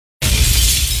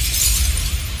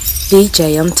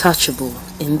DJ Untouchable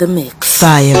in the mix.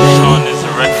 Fire,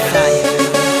 baby.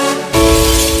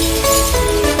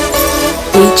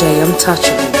 DJ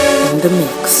Untouchable in the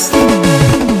mix.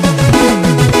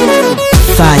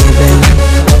 Fire, baby.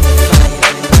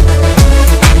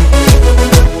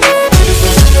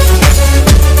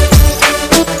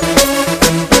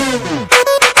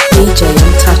 DJ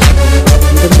Untouchable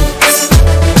in the mix.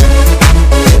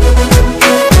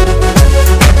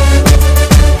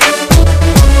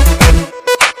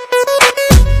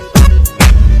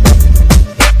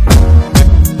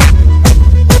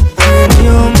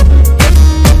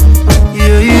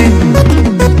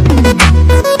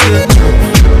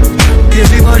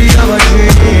 Everybody have a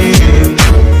dream.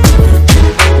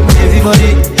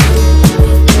 Everybody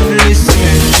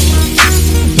listen.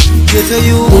 Get to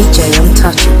you. DJ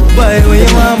Untouchable. Buy where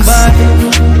you want, buy.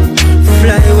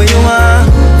 Fly where you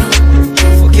want.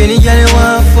 Fuck any girl you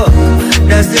want, fuck.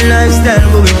 That's the lifestyle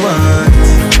what we want.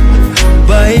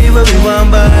 Buy where we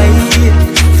want, buy.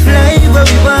 Fly where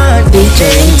we want. DJ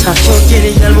Untouchable. Fuck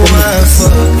any girl we want,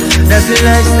 fuck. That's the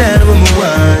lifestyle what we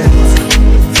want.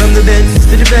 From the bed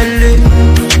to the belly,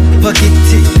 pocket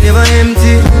tick, never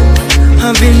empty.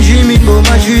 I've been dreaming about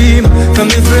my dream from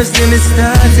the first day me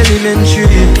start elementary.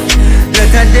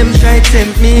 Lot of them try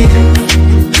tempt me,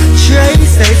 try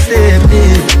sidestep me,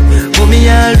 but me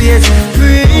always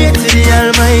pray to the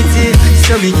Almighty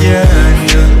so me can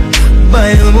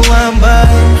buy what me want buy,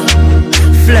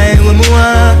 fly what me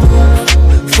want,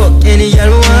 fuck any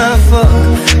girl me want fuck.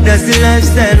 That's the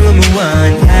lifestyle what me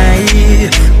want. Aye,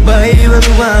 buy what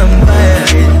me want buy,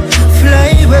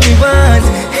 fly what me want.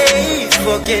 Hey,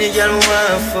 fuck any girl me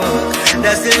want fuck.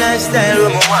 That's the lifestyle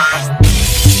what me want.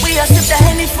 We are sip the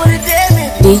Henny for the day,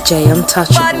 baby. DJ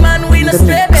Untouchable Bad man, we in no the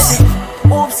stray, mix. baby.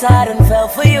 Oops, I done fell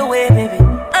for your way, baby.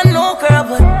 I know, girl,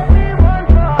 but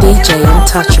DJ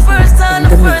Untouchable the first time in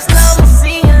the I mix.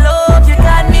 seen your love, you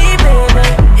got me, baby.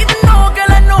 Even though,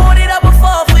 girl, I know that I would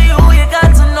fall for you, you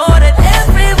got to know that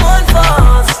everyone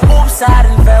falls. Oops, I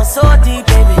done fell so deep,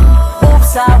 baby.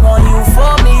 Oops, I want you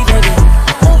for me, baby.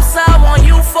 Oops, I want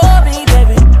you for me,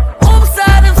 baby. Oops,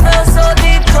 I done fell so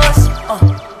deep, cause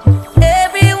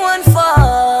everyone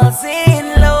falls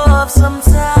in love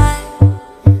sometime.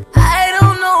 I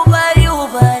don't know about you,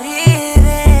 but it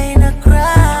ain't a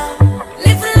crime.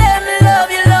 If you let me love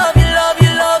you, love you, love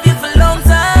you, love you for a long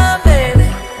time, baby.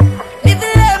 If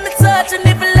you let me touch and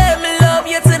if you let me love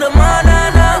you to the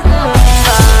morning,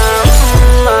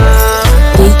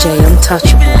 DJ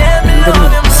Untouchable in the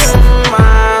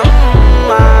mix.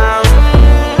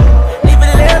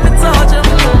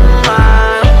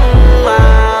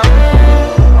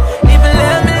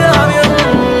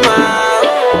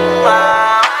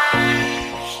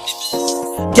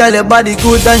 Girl, your body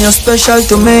good and you're special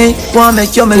to me. Wanna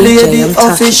make you my lady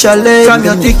officially. From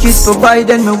your tickets to buy,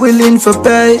 then me willing for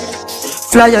pay.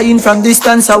 Fly you in from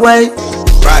distance away.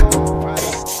 Right,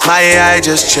 my AI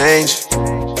just changed.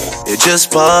 It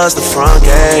just buzzed the front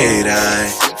gate. I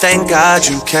thank God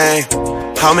you came.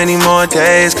 How many more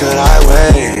days could I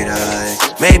wait?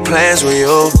 I made plans with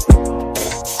you,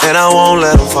 and I won't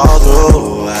let them fall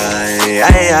through.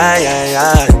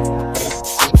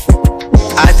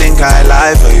 I think I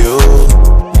lie for you.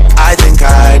 I think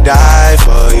I die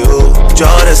for you.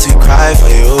 Jodeci cry for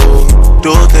you.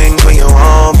 Do things when you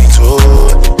want me to.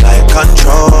 Like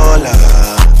controller,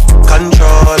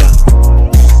 controller.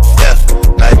 Yeah,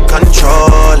 like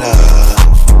controller,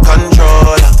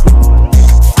 controller.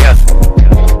 Yeah.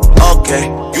 Okay,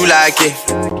 you like it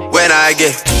when I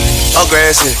get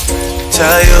aggressive.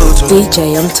 Tell you to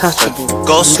DJ Untouchable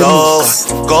go in the slower, mix.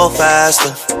 go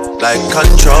faster. Like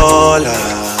controller,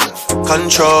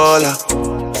 controller.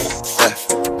 Yeah,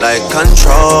 like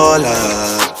controller,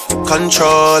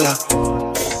 controller.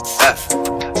 Yeah.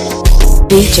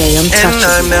 DJ And Untouchable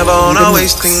I'm never on in the a mix.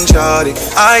 wasting shawty.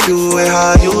 I do it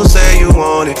how you say you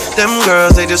want it. Them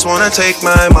girls, they just wanna take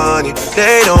my money.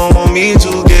 They don't want me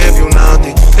to give you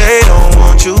nothing. They don't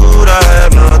want you to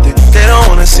have nothing. They don't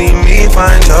wanna see me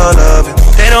find your loving.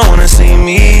 They don't wanna see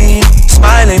me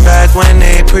smiling back when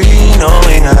they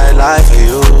knowing I lie for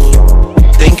you,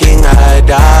 thinking I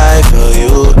die for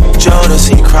you.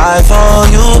 Jodeci cry for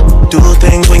you. Do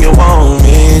things when you want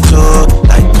me to.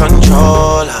 Like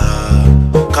controller,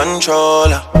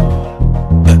 controller.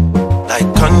 Yeah, like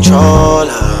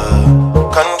controller,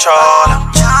 controller.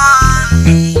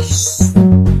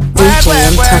 DJ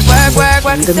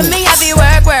Untouchable in the To me, I mix. be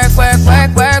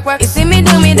work. You see me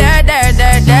do me dirt.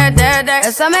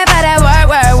 So me better work.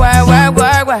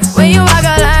 When you walk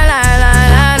a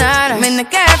line. I'm in the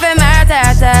cafe, my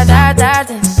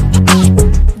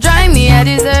drive me a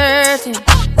dessert.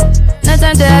 No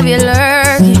time to have you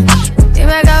lurking.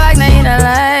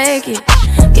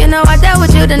 never walked out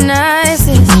with you the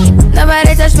nicest.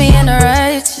 Nobody touched me in the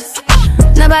righteous.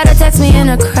 Nobody text me in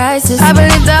a crisis. I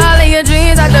believed all of your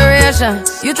dreams are duration.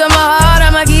 You took my heart,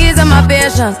 all my keys, and my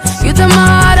patience. You took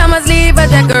my heart, I must leave a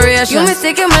decoration. You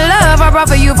mistaken my love, I brought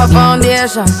for you for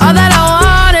foundation. All that I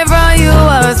wanted from you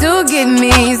was to give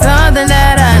me something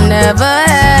that I never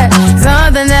had,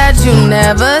 something that you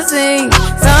never seen,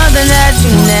 something that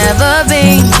you never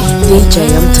been.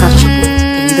 DJ Untouchable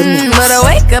in the mix. But I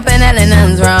wake up and hell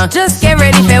nothing's wrong. Just get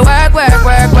ready for work, work,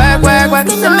 work, work, work, work.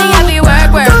 To me I be work,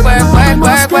 work, work, work,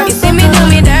 work, work. You see me do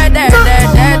me dirt, dirt,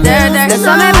 dirt, dirt, dirt, dirt. There's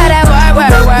something about that work,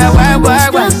 work, work, work, work,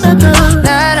 work.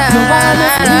 Da da da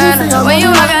da. When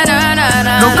you walk out, da da da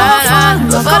da.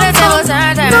 Before the table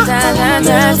turn, turn, turn, turn,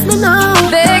 turn.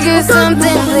 Beg you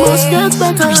something, please.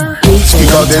 DJ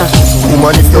Untouchable.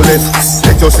 Woman, if you left,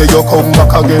 let you say you come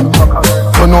back again.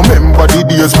 You no remember the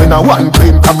days when I one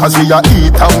cream crackers we a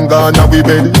eat and gone a we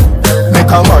bed. Make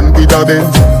a man with a bend,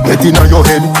 get in your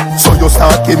head. So you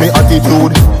start give me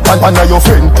attitude. And one of your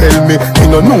friend tell me, me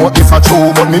no know if I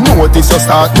true, but me notice you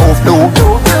start move flow.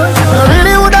 You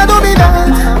really woulda do me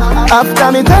that. After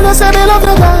me tell you say me love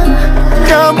you God.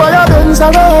 Can't buy a Benz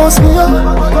or a house me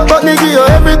up, but me give you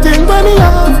everything when me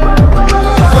have.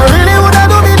 You really woulda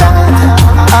do me that.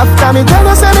 After me tell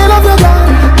you say me love you God.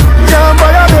 Can't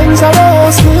buy a Benz or a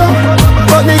house me up,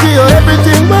 but me give you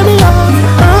everything when me have.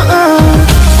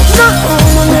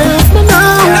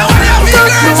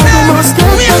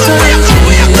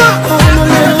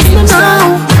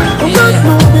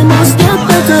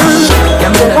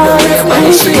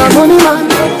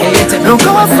 Look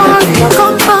how far you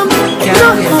come from. DJ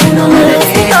Untouchable in the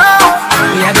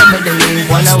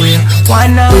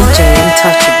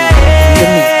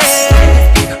mix.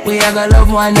 We are gonna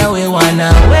love one away, one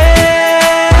away.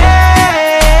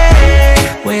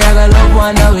 We are gonna love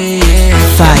one away.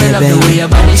 Fire, baby. The way your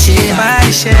body shape.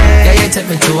 Yeah, you take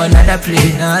me to another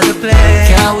place.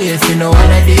 Can't wait for no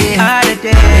other day.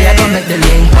 We are gonna make the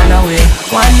link one away,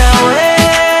 one away.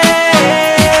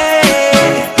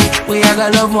 We are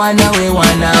gonna love one away,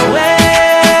 one away.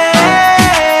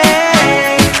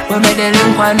 We make the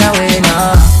link one away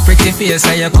now. Pretty face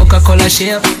and your Coca-Cola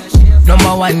shape.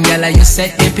 Number one girl, you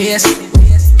set the pace.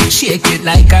 Shake it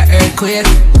like an earthquake.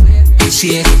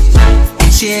 Shake,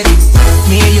 shake.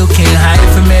 Me and you can't hide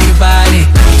from everybody.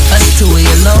 Us two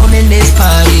alone in this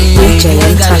party. DJ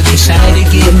You gotta be shy to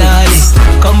get naughty.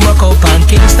 Come rock up on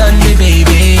Kingston, me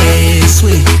baby.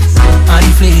 Sweet and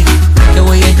fleet. The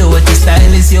way you do it, the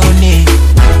style is unique.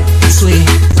 Sweet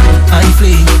and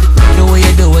fleet. The way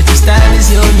you do it, the style is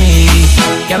unique.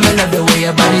 Yeah, me love the way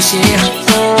your body shape.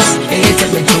 Yeah, you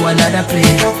take me to another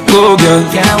place. Go girl.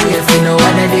 Can't wait for no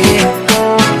other day.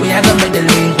 We are gonna make the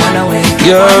link one away.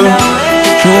 Girl,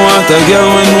 you want a girl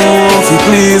when you want to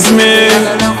please me.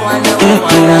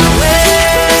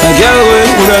 A girl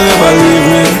when would never leave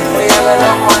me.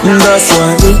 That's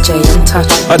why DJ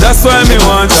Untouchable. That's why me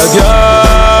want a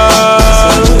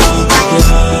girl.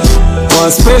 One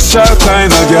special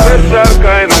kind of girl.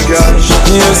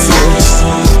 Yes, yes.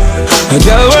 A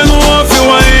girl when want to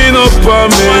wind up on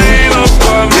me.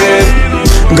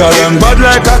 God, I'm bad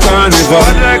like a carnival.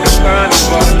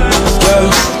 Girl,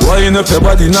 wind up your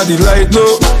body, not the light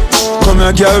low. Come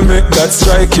here, girl, make that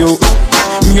strike you.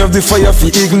 Me have the fire fi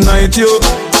ignite you.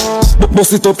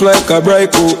 Bust it up like a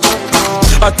brico.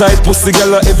 A tight pussy,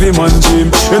 girl, a every man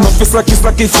dream. Enough is slacky for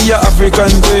your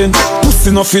African pain. Pussy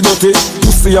no fi dirty,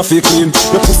 pussy a fi clean.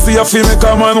 Your pussy a fi make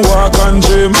a man walk and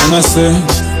dream. And I say,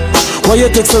 why you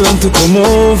take so long to come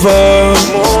over?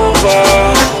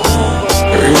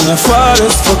 Rain a fall,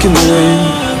 it's fucking the rain.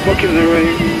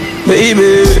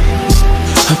 Baby,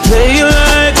 I play you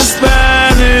like a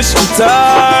Spanish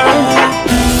guitar,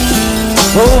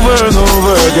 over and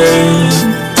over again.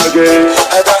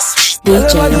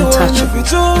 DJ Untouchable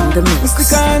in the mix. The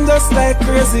kind just like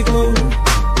crazy glue.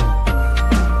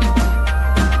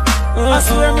 I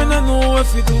swear me no know what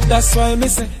you do. That's why me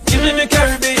say, give me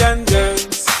Caribbean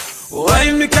girls.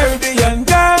 Why me Caribbean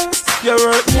girls? You're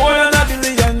worth more than a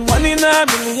billion, one in a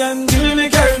million. Give me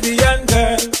Caribbean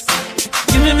girls.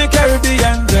 Give me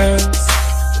Caribbean girls.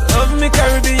 Love me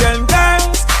Caribbean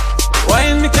girls.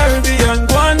 Wine me Caribbean,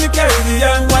 go on me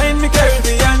Caribbean, wine me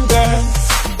Caribbean girls.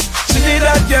 She need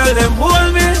that girl, them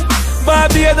hold me.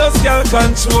 Barbados girl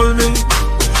control me.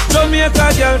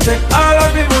 Jamaica girl take all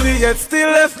of me money, yet still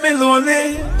left me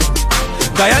lonely.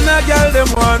 Guyana girl,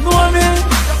 them want know me.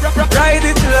 Ride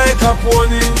it like a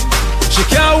pony. She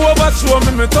can't overthrow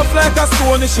me tough like a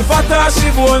stone. She fat or she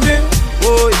bony.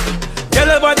 Oh, girl,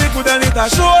 her body good and it a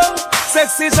show.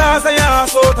 Sexy jazz and your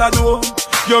ass out a door.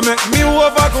 You make me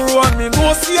overgrow and me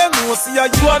no see you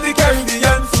are the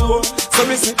Caribbean flow. So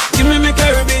me say, give me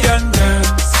Caribbean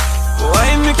dance.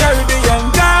 Why me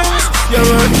Caribbean dance? You're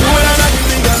worth more than a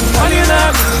billion. One in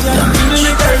a million. Give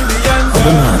me Caribbean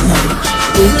dance.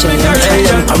 DJ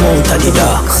Caribbean I'm out of the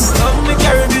dark. Love me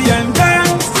Caribbean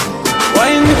dance.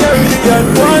 Why me Caribbean?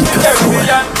 Want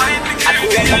Caribbean?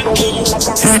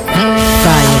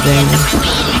 Fire, baby.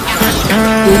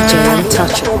 DJ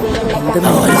Untouchable in the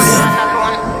mix.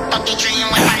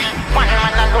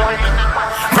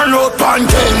 Run out and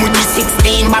game with the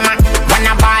 16 mama.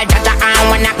 Wanna ball jaja and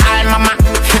wanna call mama.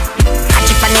 Catch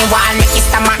it on the wall, make it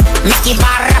stammer. Make it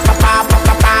bar,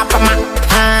 pa ma.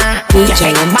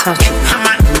 DJ Untouchable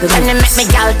in the Can you make mix. me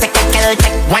girl take a kill,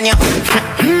 take one you?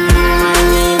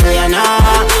 You know.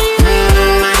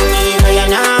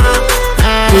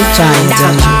 DJ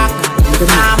Untouchable in the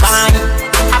mix.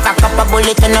 Have a couple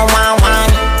bullets to no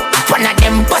one. One of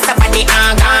them bust up at the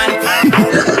organ.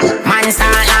 Man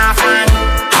start laughing.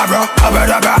 Abra.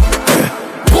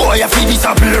 Boy, you feel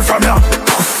disappear from you.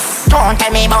 Don't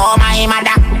tell me about my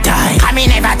mother. I me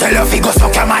never tell you fi go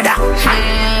suck your mother.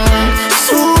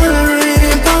 Soul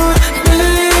reaper,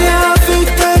 they have to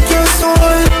take your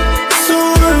soul.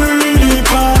 Soul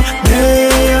reaper,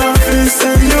 they have to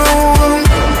send you home.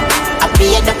 I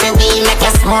paid up the we make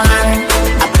you small.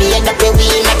 I paid up the we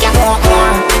make you more.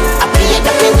 I paid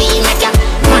up the we make you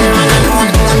one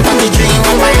to the dream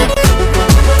one.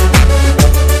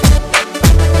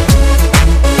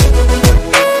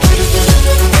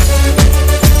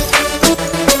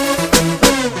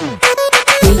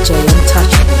 DJ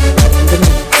Untouchable in the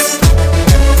mix.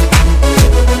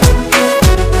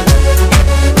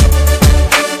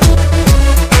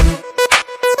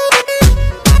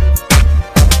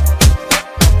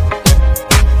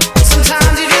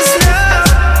 Sometimes you just know.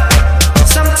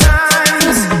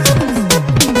 Sometimes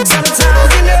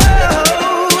you know.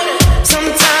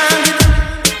 Sometimes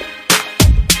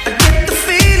I get the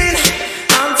feeling.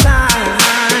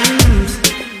 Sometimes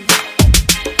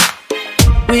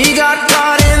we got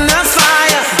caught in the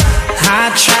fire. I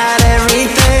tried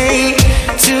everything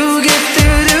to get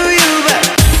through to you, but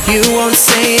you won't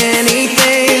say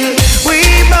anything. We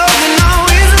both know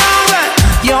it's wrong, but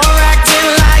you're acting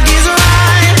like it's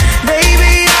right.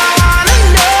 Baby, I wanna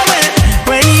know it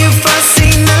when you first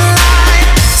seen the light.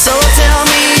 So tell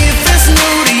me if it's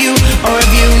new to you or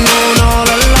if you've known all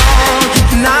along.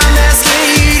 And I'm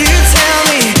asking you to tell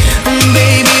me,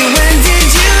 baby, when did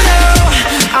you know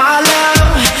our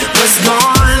love was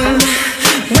gone?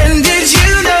 When did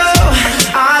you know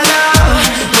our love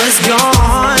was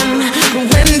gone?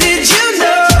 When did you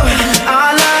know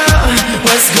our love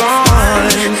was gone?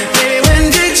 Baby, when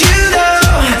did you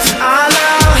know our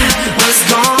love was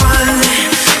gone?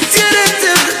 Tell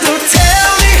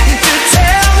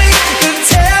me,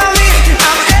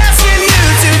 I'm asking you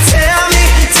to tell me,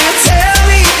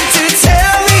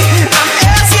 I'm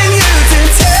asking you to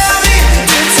tell me,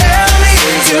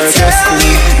 and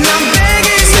I'm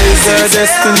begging you Says our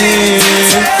destiny.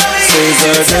 Says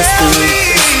our destiny.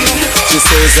 She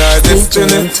says our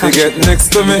destiny to get next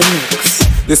to me.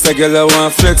 This a girl I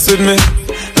want flex with me,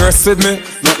 rest with me,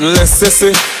 nothing less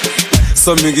sissy.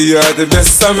 So me give her the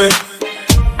best of me.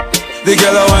 The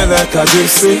girl I want like a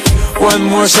gypsy. One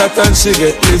more shot and she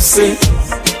get tipsy.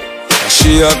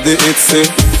 She have the itsy,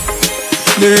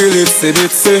 the real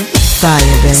itsy. Fire,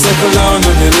 baby. Settle down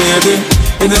on me lady.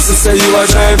 You know to say you a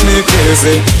drive me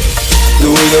crazy. The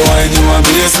way you wine you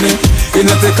amaze me. You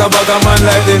know take a bag of man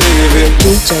like the Navy.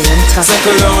 DJ Untouchable.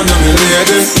 Settle down on me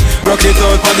lady. Rock it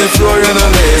out on the floor, you're not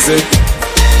lazy.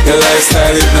 Your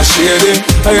lifestyle is not shady.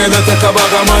 And you know take a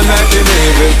bag of man like the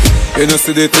Navy. You know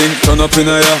see the thing turn up in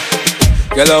a ya.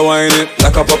 Girl a wine it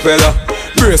like a propeller.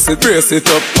 Brace it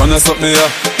up, wanna something ya.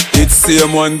 It's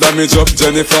same one damage up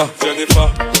Jennifer.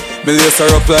 Me lace her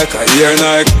up like a ear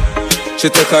Nike. She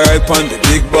take a ride on the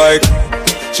big bike.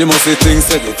 She must see things,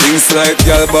 say the things like.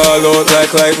 Girl ball out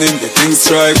like lightning, the things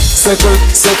strike. Settle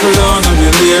down on me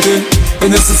lady.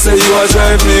 You know to say you a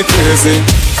drive me crazy.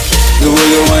 The way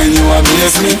you wine you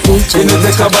amaze me. You know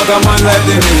take a bag of man like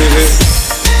the Navy.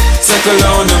 Settle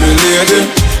down on me lady.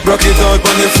 Rock it out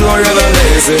on the floor, you're not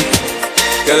lazy.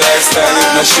 Your lifestyle is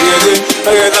not shady.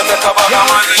 You're not take a bag of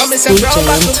man. DJ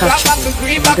Untouchable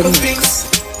in the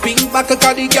mix. Pink back a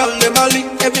the girl, them a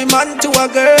link every man to a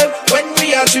girl when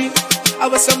we are drink. I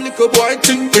was some little boy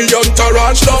think the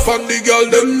entourage stuff and the girl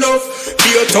them love.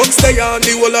 The tongues stay on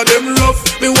the whole of them rough.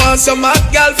 Me want some hot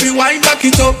girl fi wine back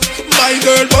it up. My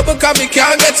girl bubble cause me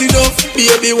can't get enough.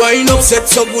 Baby wine up, set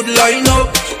so good line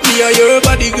up. Me and your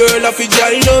body girl a fi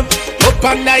join up. Up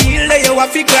on the hill there you a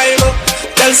fi climb up.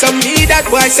 Tell some me that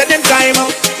boy said them time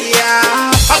out. Yeah,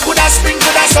 I coulda spring,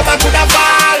 coulda summer, coulda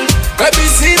fall. Every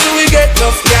season we get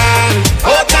enough y'all.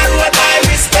 Out the road I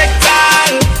respect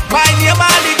all. My name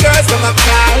all the girls them a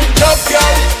call. Love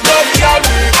y'all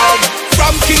we have.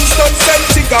 From Kingston,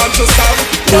 St. Gone to South.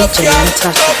 Love y'all,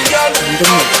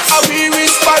 and we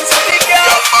responsible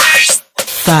girl.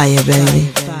 Fire, baby.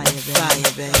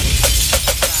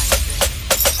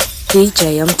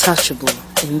 DJ Untouchable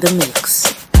in the mix.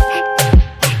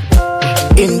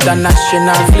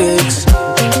 International flicks.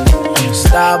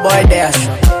 Starboy there.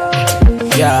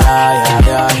 Yeah.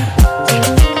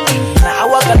 Now I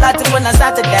walk a lot when I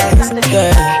start to dance.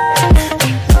 Yeah.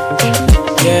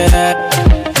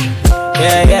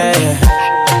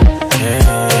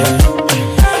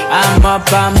 I'm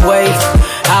up, I'm wave.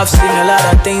 I've seen a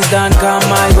lot of things done come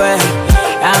my way.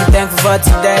 I'm thankful for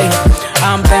today.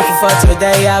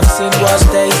 I've seen worse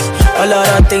days. A lot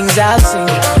of things I've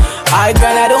seen. I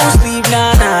don't sleep,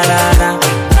 nah.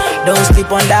 Don't sleep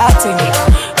on that thing.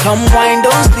 Come wine,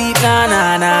 don't sleep, nah.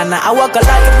 I walk a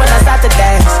lot when I start to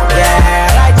dance.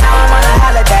 Yeah, right now I'm on a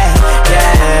holiday.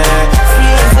 Yeah, free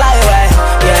and fly away.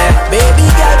 Yeah,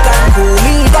 baby girl can cool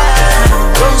me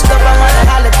down. Don't stop, I'm on a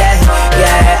holiday.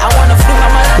 Yeah, I wanna flee, I'm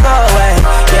gonna go away.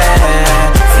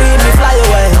 Yeah, free me, fly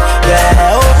away.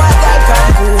 Yeah, oh my God,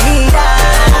 can cool me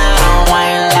down.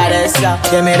 Wine like this up,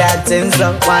 give me that thing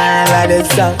so. Wine like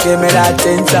this up, give me that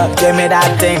thing so. Give me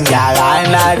that thing, girl. Wine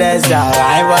like this up,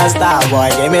 I was star boy.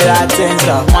 Give me that thing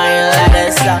so. Wine like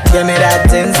this up, give me that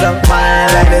thing so. Wine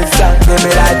like this up, give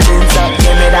me that thing so.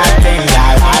 Give me that thing,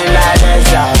 girl. Wine like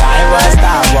this up, I was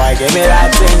star boy. Give me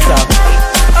that thing so.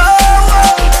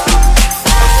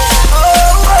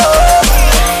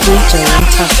 DJ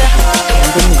Untouchable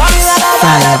in the mix.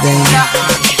 Fire, baby.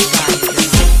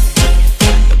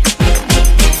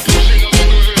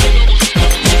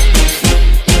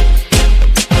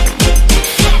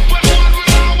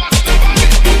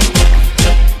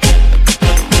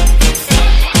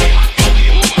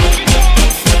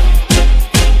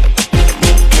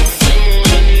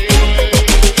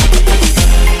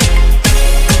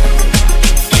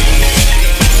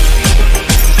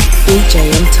 DJ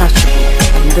Untouchable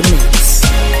in the mix.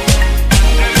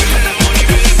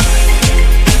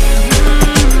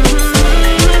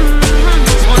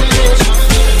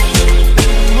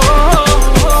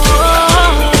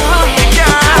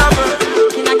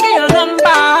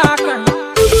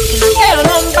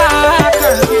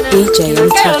 DJ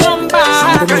Untouchable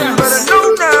in the mix.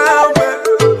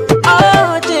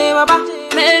 Oh, Jay, Baba,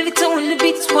 melody to the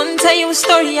beats. One tell you a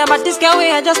story about this girl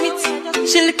where I just meet.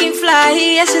 She looking fly,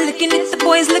 yeah, she looking at the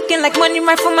boys looking like money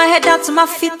right from my head down to my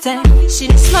feet. And she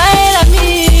smile at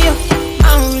me, I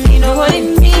don't really know what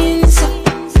it means.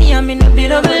 See, I'm in a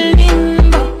bit of a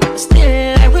limbo, but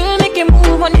still I will make a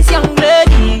move on this young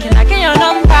lady. Can I get your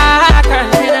number, girl?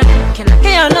 Can I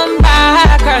get your number,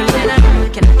 girl?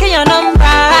 Can I get your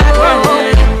number,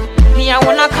 girl? Me, I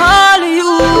wanna call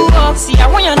you up. See, I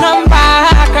want your number,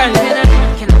 girl.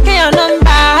 Can I get your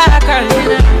number, girl?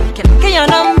 Can I get your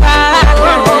number?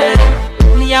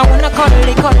 I wanna call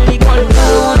it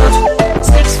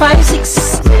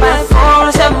 656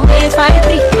 547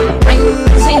 853. Ring,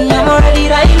 see, I'm already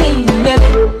dialing,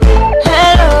 baby.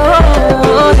 Hello,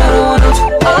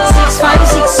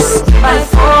 656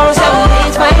 547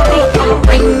 853.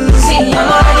 Ring, see,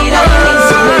 I'm already dialing,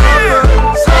 baby.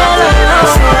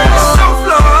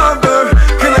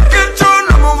 Can I get your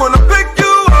number? Wanna pick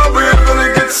you up? We're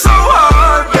gonna get so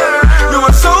hard, yeah. You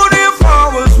are so damn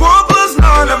flowers. 1 +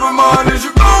 9, never mind. Is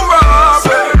you gon' rob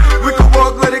it? We can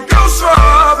walk, let it go,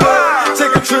 swap it.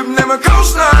 Take a trip, name a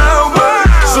coast now,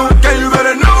 so can you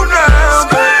better know now,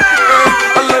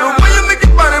 a little way you make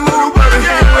your body move, baby.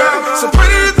 So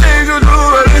pretty the things you do,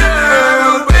 baby.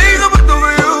 The things I would do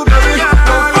for you, baby.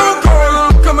 No phone call,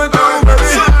 I'm coming through,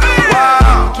 baby.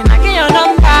 Wow. Can I get your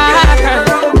number, girl?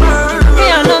 Get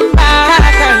your number,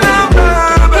 girl.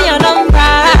 Get your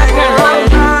number, girl.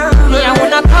 Me, I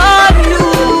wanna call you.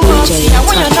 See, I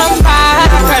want your number,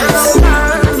 girl.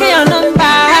 Get your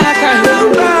number,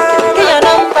 girl. Get your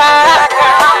number,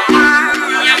 girl.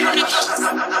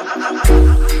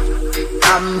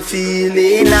 I'm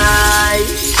feeling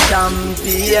nice,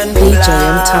 champion DJ fly.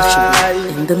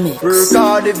 Untouchable in the mix. Work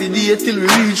hard every day till we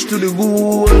reach to the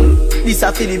goal. This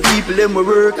are for the people them we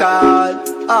work hard.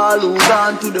 All who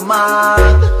gone to the mark.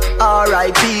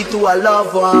 R.I.P. to a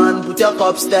loved one. Put your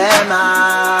cups down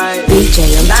high.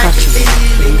 DJ Untouchable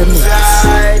in the mix.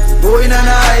 Going on a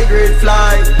high grade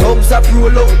flight. Dubs are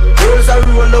roll out, girls are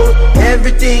roll out.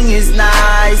 Everything is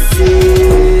nice.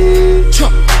 Yeah.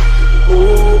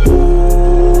 Oh, oh,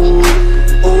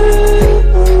 oh, oh.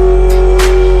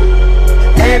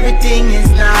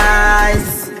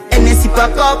 a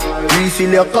cup,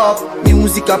 refill your cup.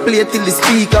 Music a play till the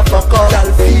speaker fuck up.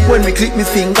 When me click me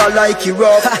finger like it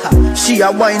rough. She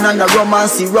a wine and a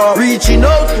romance rough. Reaching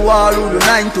out to all who do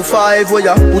 9 to 5, where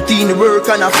you put in the work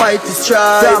and a fight to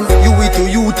strive. From UE to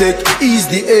UTech, ease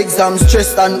the exam,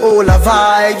 stress and all the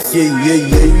vibes. Yeah, yeah,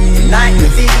 yeah. Night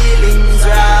feelings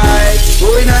right.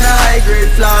 Going on a high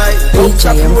grade flight.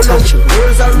 DJ Untouchable.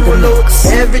 Girls are roll out.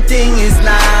 Everything is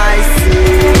nice.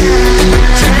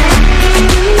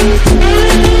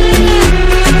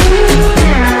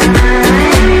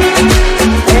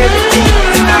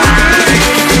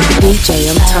 DJ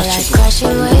Untouchable. I like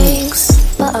crashing waves,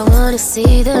 but I wanna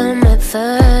see them at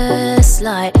first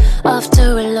light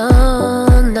after a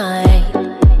long night,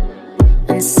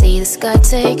 and see the sky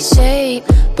take shape.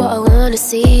 But I wanna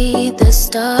see the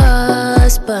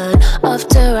stars burn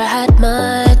after I had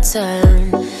my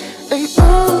turn. And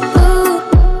ooh,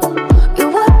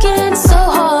 you're working so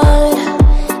hard.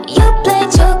 You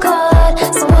played your card,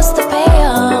 so what's the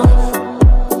payoff?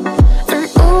 And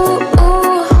ooh,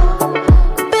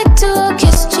 big talk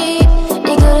is cheap.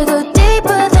 You gotta go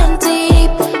deeper than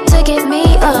deep to get me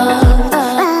up.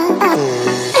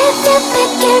 If you're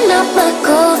picking up my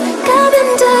call, come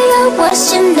and do your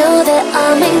worst, you know that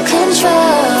I'm in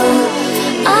control.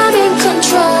 I'm in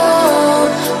control.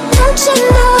 Don't you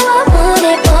know I want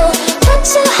it all? Put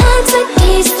your hands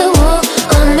against the wall.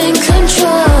 I'm in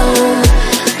control.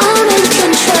 I'm in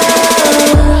control.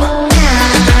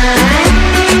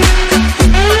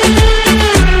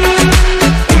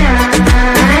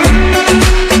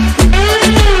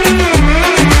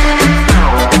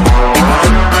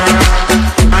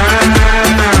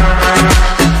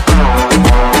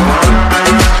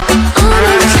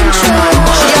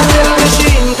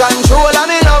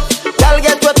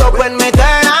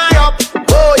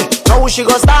 She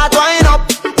go start wind up.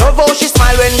 Love how she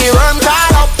smile when the worm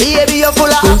call up. Baby, you're full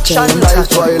of action like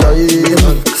twilight.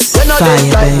 You're not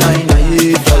dead like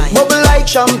 9-8. Bubble like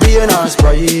champagne or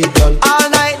Sprite. All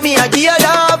night me I give you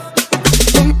love.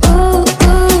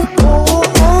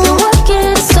 You're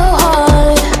working so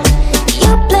hard.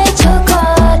 You played your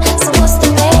card, so what's the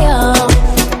payoff?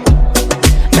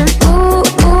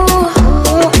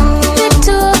 Big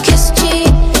talk is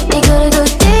cheap. You gotta go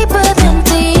deeper than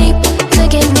deep to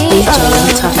get me up.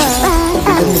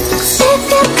 If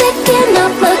you're picking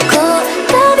up my call,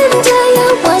 come and do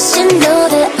your worst, you know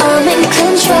that I'm in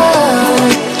control.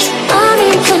 I'm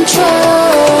in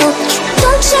control.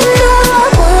 Don't you know I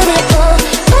want it all?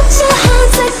 Put your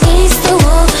hands against the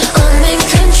wall. I'm in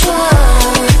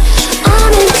control.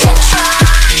 I'm in control.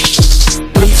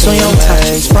 Bleach on your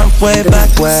ways, front way,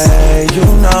 back way. You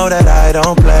know that I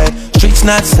don't play. Streets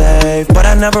not safe, but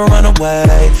I never run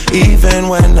away, even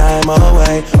when I'm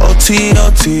away. OT,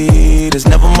 OT, there's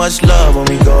never much love when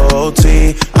we go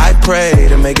OT. I pray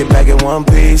to make it back in one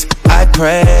piece. I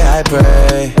pray, I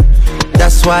pray.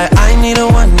 That's why I need a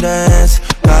one dance.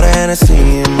 Got a Hennessy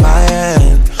in my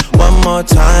hand. One more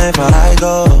time before I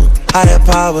go. Higher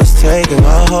powers taking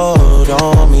a hold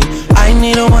on me. I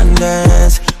need a one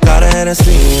dance. Got a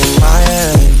Hennessy in my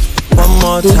hand. One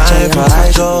more time before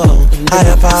I go.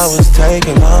 Higher powers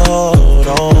taking a hold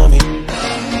on me.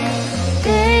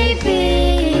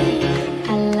 Baby,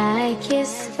 I like your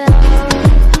style.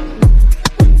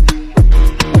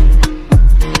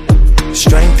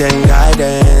 Strength and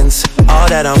guidance, all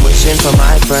that I'm wishing for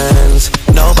my friends.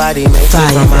 Nobody makes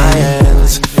it from my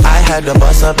ends. I had to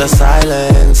bust up the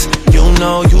silence. You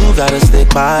know you gotta stick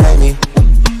by me.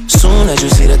 Soon as you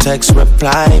see the text,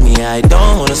 reply me. I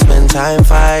don't wanna spend time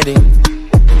fighting.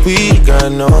 We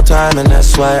got no time, and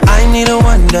that's why I need a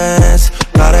one dance.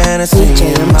 Got a Hennessy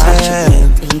in my hand.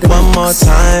 One more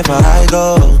time before I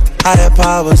go. Higher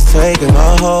powers taking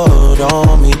a hold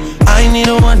on me. I need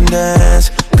a one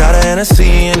dance. Got a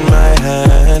Hennessy in my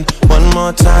hand. One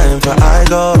more time before I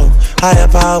go. Higher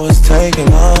powers taking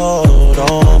a hold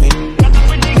on me.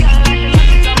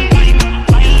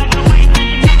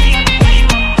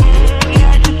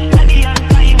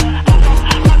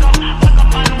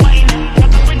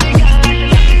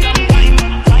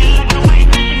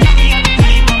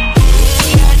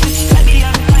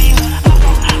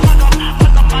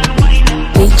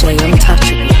 DJ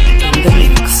Untouchable in the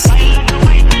mix.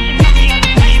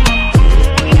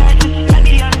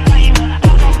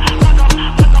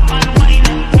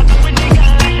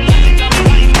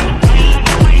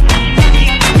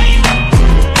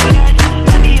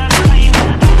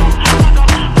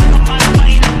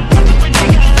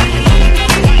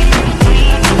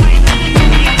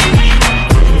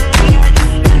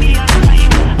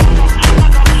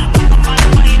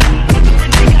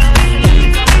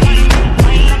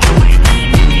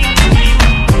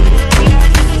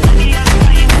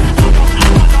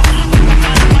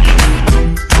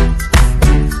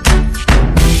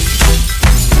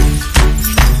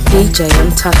 DJ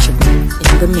Untouchable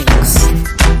in the mix.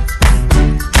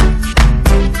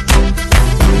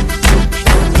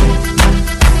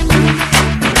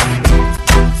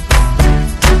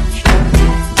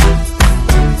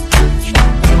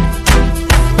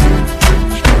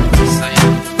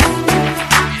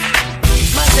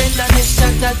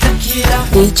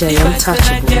 DJ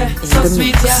Untouchable in the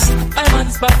mix. I'm on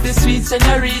spot the sweet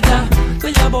señorita.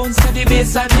 When you bounce to the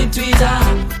bass and the tweeter,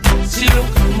 she look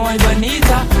more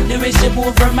bonita. The way she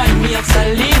move remind me of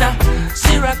Selena.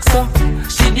 She rocks so,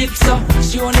 she dips so.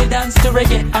 She only dance to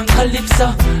reggae and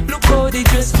calypso. Look how the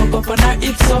dress hook up on her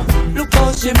hips so. Look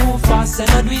how she move fast and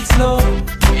not do it slow.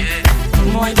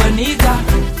 More bonita.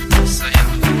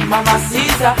 Mama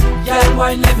Caesar, girl,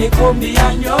 why let me come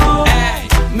behind you? Hey,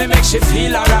 me make she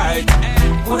feel alright.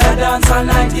 Coulda dance all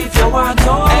night if you want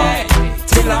to. Hey,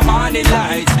 till the morning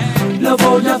light. Love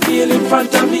how you feel in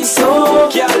front of me, so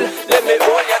girl, let me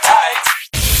hold you tight.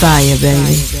 Fire,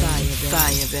 baby.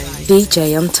 Fire, baby.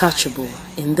 DJ Untouchable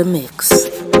in the mix.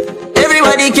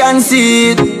 Everybody can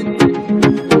see it.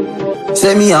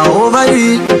 Say me a overdo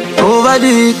it,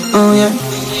 oh yeah.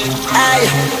 Aye,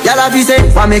 y'all be say,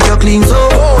 why make you clean so?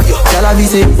 Y'all be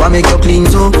say, why make you clean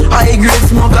so? High grade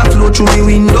smoke a flow through me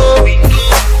window.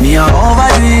 Me a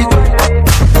overdo it.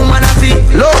 Woman a feel,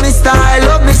 love me style.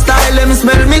 Let me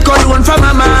smell me cologne from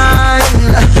my mind.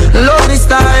 Love me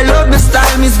style,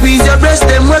 me squeeze your breast,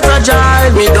 them we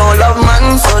fragile. Me don't love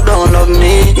man, so don't love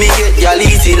me. Me get y'all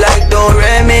easy like don't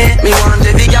me. Me want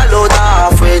every girl out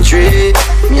halfway tree.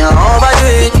 Me a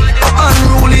overdo it.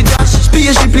 Unruly dash,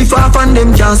 spaceship far from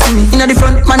them can't see me. Inna the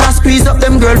front, man a squeeze up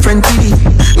them girlfriend TV.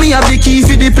 Me have the key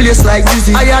for the place like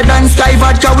Dizzy. Higher than Sky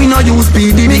Vodka, we no use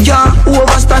PD. Me can't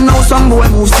overstand now, some boy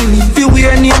move silly. Feel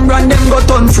weird name brand, them got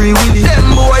on free willy.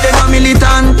 Them boy, them a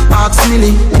militant, ask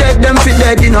Millie. Dead them fit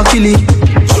dead, in a killie.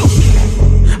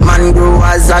 Man grow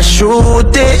as a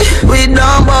shooty. We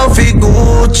down bout fi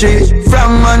Gucci.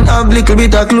 From man have little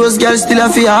bit of clothes, girl still a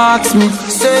fi ask me.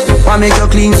 Say, why make you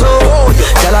clean so?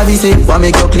 Girl a be say, why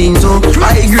make you clean so?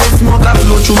 High grade smoke a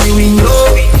flow through me window.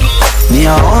 Me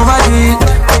a overdo it.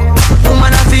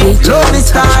 Woman a feel, love me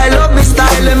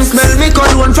style. Let me smell me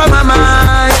cologne from my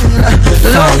mind.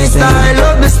 Love me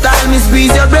style, me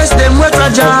squeeze your breast, them we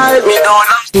fragile. Me don't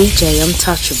love DJ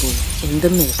Untouchable in the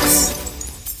mix.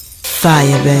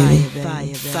 Fire, baby.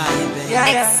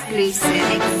 Yeah.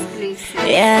 Exclusive.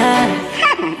 Yeah.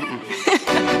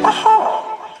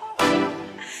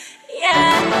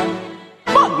 Yeah.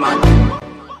 bad man.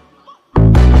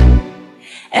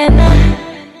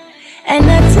 And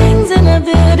the things in the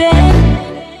building.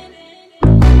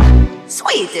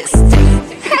 Sweetest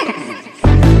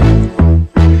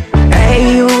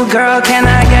Hey you girl, can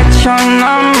I get your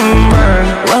number?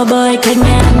 Well boy, can you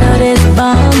handle this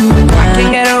bumper? I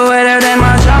can get it wetter than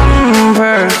my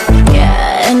jumper.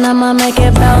 Yeah, and I'ma make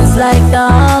it bounce like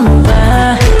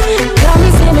thumper. Come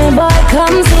see me boy,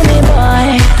 come see me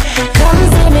boy. Come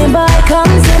see me boy,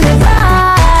 come see me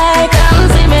boy. Come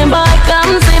see me boy,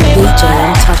 come see me boy. DJ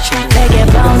Untouchable. Make it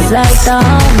bounce like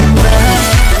thumper.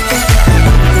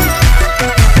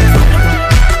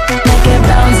 Make it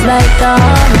bounce like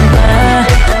thumper.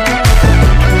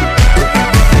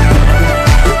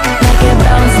 Make it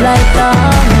bounce like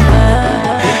thumper.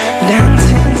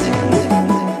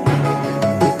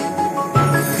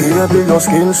 Baby, your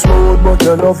skin smooth, but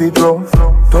your love it rough.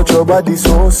 Touch your body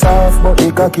so soft, but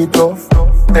it cocky tough.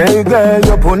 Hey girl,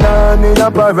 you put on in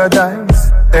a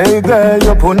paradise. Hey girl,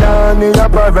 you put on in a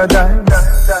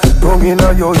paradise. Tongue in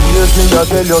your ears, me a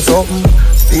tell you something.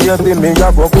 Baby, me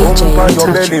a go pump on your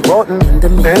belly button.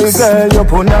 Hey girl, you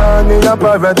put on in a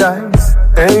paradise.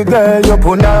 Hey girl, you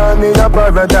put on in a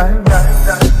paradise.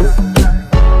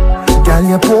 Girl,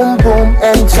 you boom boom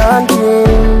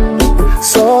enchanting.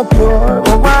 So pure,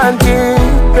 romantic,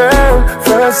 girl.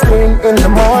 First thing in the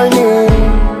morning,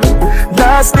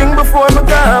 last thing before me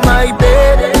go my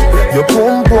bed. Your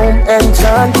boom boom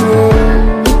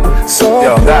enchanting. So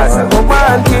pure,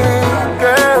 romantic,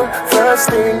 girl. First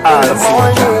thing in the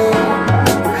morning,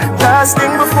 last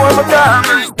thing before me go.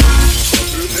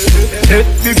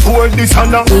 Before this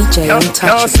and now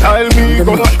style me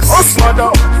gonna us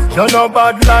mother. You're no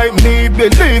bad like me,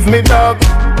 believe me dog.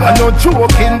 I no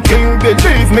joking thing,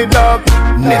 believe me dog.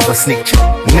 Never snitch,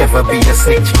 never be a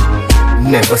snitch.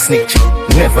 Never snitch,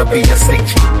 never be a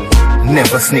snitch.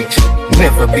 Never snitch,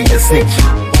 never be a snitch.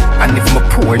 And if my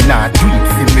poor not do it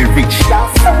for me rich.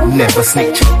 Never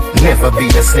snitch, never be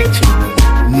a snitch.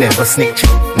 Never snitch,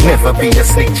 never be a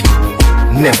snitch.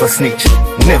 Never snitch,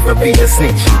 never be a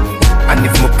snitch. And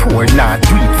if my poor not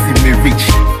do it for me rich.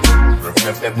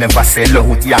 Never sell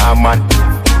out, yeah man.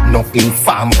 No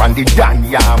infam on the dan,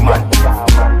 yeah man.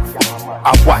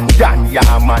 a one done,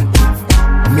 yeah man.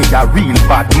 Me a real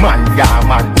bad man, yeah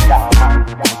man.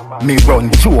 Me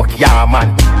run joke, yeah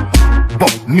man.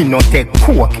 But me no take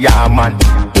coke, yeah man.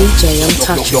 DJ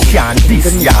Untouchable. You can't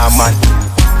diss, yeah man.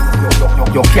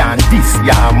 You can't diss,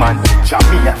 yeah man.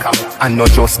 Jamaica, and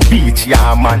not just beach,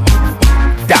 yeah man.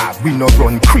 That we no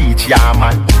run creech, yeah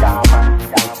man.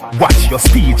 Watch your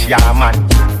speech, yeah man.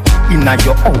 Inna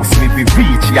your house me we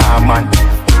reach, yeah man.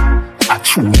 I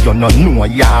true you no know,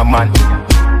 yeah man.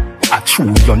 I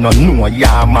true you no know,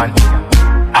 yeah man.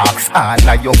 Ask all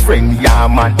of your friend, yeah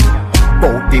man.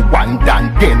 Bout the one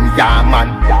done them, yeah man.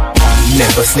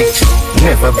 Never snitch,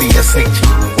 never be a snitch.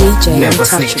 DJ never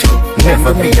snitch,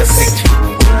 never be a snitch.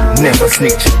 Never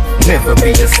snitch, never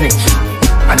be a snitch.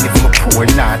 And if I'm poor,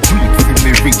 not do it till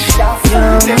me rich.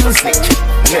 Never snitch,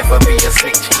 never be a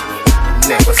snitch.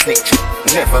 Never snitch,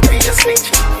 never be a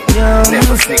snitch.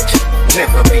 Never snitch,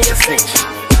 never be a snitch.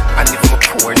 And if I'm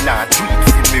poor, not do it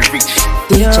till me rich.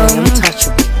 DJ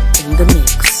Untouchable in the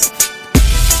mix.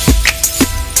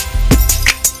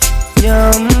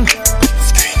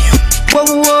 Whoa,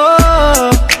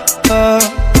 whoa,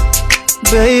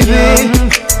 baby,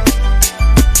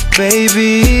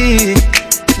 baby.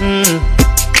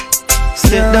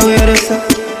 Sit down with us,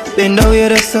 bend down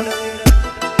with us.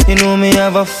 You know me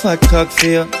have a fat cock for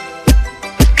you.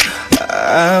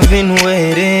 I've been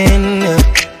waiting.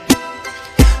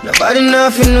 Nobody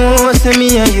nothing knows, say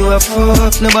me and you a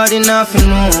fuck. Nobody nothing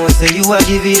knows, say you a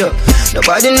give it up.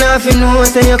 Nobody nothing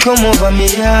knows, say you come over me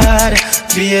yard.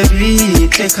 Baby,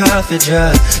 take off your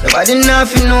dress. Nobody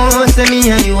nothing knows, say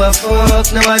me and you a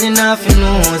fuck. Nobody nothing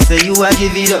knows, say you a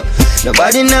give it up.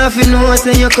 Nobody nothing knows,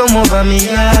 say you come over me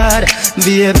yard.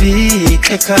 Baby,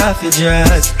 take off your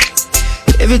dress.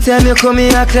 Every time you come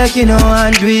here, act like you know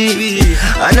and do it.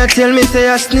 And I tell me say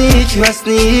you a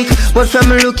sneak. But from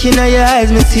looking at your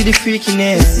eyes, me see the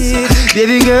freakiness.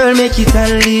 Baby girl, make it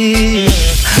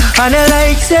unleash. And I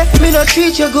like say me no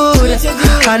treat you good.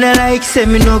 And I like say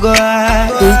me no go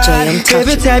hard.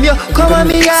 Every time you come on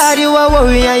me yard, you a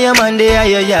worry and your man they are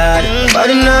your yard.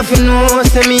 Nobody nothing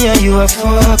knows, say me and you a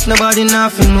fuck. Nobody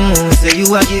nothing knows, say you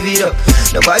a give it up.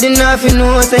 Nobody nothing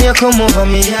knows, say you come over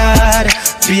me yard.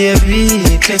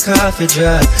 Baby, take off your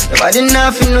dress. Nobody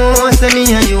nothing knows, say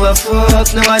me and you a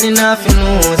fuck. Nobody nothing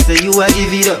knows, say you a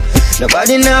give it up.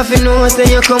 Nobody nothing knows, say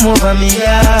you come over me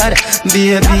yard.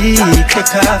 Baby,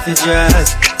 take off your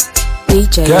dress.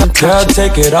 DJ Girl,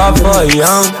 take it off for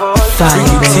young.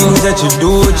 Freaky things that you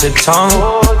do with your tongue.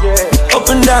 Up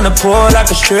and down the pool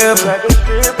like a stripper.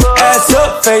 Ass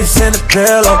up, face in the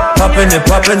pillow. Poppin' it,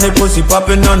 pussy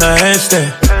poppin' on the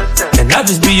handstand. And I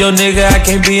just be your nigga, I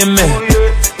can't be a man.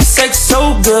 Sex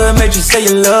so good, made you say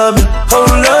you love me.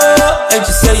 Hold up, made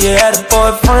you say you had a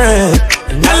boyfriend.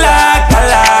 And I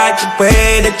like the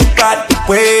way that you brought, the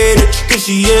way that you kiss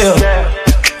you, yeah.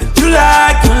 And you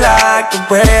like the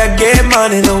way I get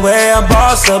money, the way I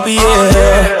boss up,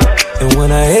 yeah. And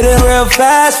when I hit it real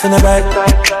fast from the back,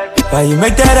 why you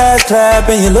make that ass clap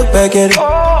and you look back at it?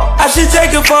 I should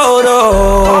take a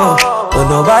photo, but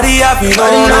nobody happy, no.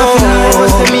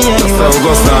 That's how it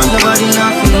goes down.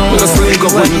 We just link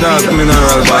up with that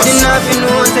mineral boss.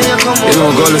 You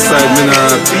know, go inside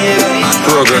mineral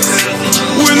progress.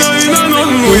 We know you know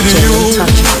nothing with you.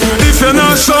 If you're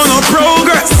not showing no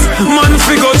progress, man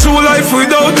figure through life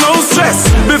without no stress.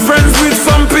 Be friends with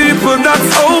some people that's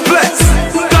hopeless.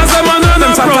 Cause them on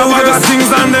them progress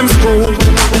things and them screw.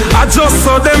 I just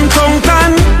saw them tongue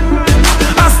tan.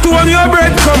 Ask where your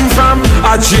bread come from.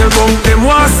 A jail bunk them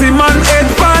want see man head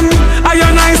pan. A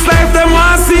your nice life them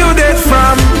want see you dead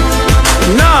from.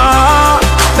 Nah,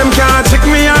 them can't check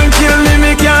me and kill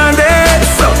me can't dead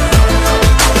so.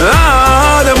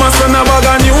 Them must send a bag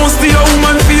of news to your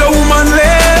woman for your woman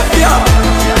left, yeah.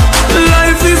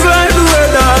 Life is like the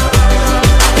weather.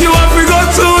 You have to go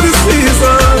through the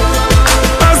season.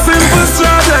 A simple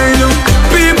strategy.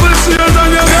 People cheers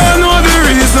and you don't know the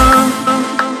reason.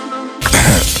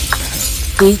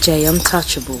 DJ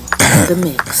Untouchable in the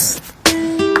mix.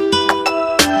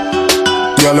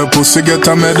 Yellow pussy get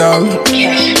a medal.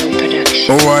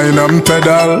 Wine and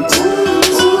pedal.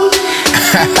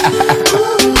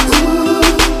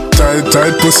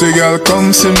 Tight pussy girl,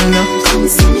 come see me now.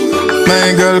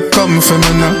 My girl, come for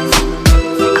me now.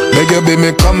 Beg you be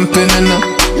me company now.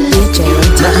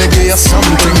 Let me give you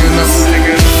something, you know.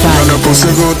 Yellow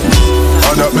pussy good,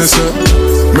 all that me say.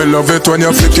 Me love it when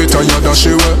you flick it and you dash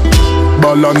it away.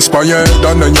 Balance by your head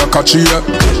and then you catch it.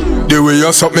 The way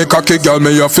you suck me cocky, girl,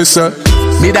 me your fist say.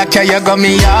 Me that care you got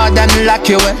me hard and lock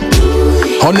you away.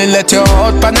 Only let you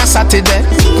out on a Saturday.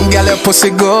 Girl, your pussy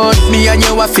good, me and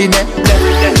you a feed it.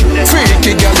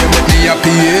 Freaky girl, you make me happy,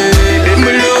 yeah.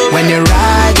 Me love when you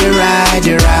ride, you ride,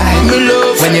 you ride. Me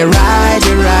love when you ride,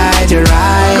 you ride, you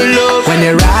ride. Me love when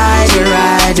you ride, you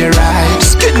ride, you ride.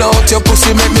 Skin out your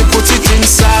pussy, make me put it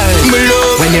inside. Me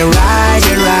love when you ride,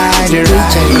 you ride, you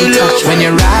ride. Me love when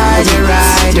you ride, you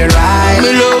ride, you ride.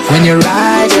 Me love when you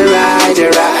ride, you ride, you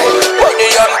ride. When the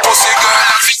young pussy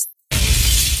girl.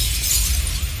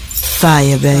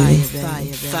 Fire, baby.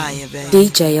 Fire, baby.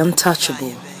 DJ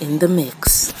Untouchable in the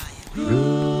mix.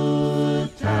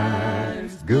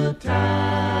 Good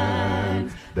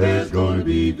times. There's gonna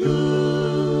be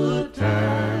good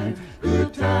times,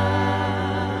 good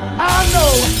times. I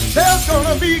know there's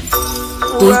gonna be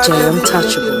DJ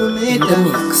Untouchable in the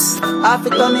mix. I fi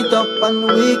turn it up on the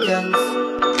weekends.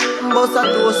 Boss a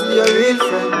toast to your real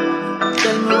friend.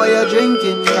 Tell me why you're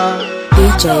drinking now.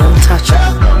 DJ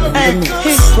Untouchable in the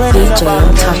mix. DJ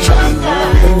Untouchable in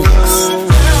the mix.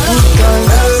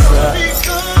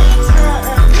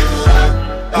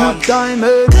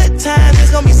 Good times,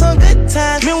 it's gonna be some good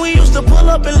times. Man, we used to pull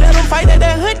up and let them fight at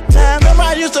that hood time. Remember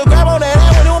I used to grab on that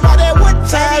ass when it was about that wood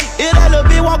time. Yeah, that little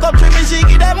bitch walk up tripping, she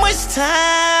get that much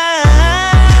time.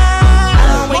 I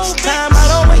don't waste time, I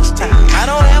don't waste time. I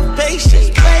don't have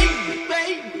patience,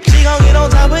 baby. She gon' get on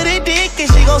top of the dick and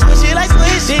she gon' switch it like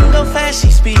switch. She go fast,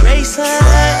 she speed racing.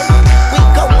 We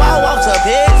go walk up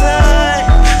head time.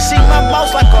 She my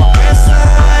boss like a grandson.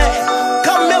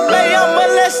 Come here, baby, I'm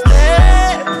molested.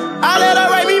 I let her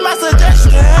write me my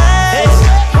suggestions. Hey,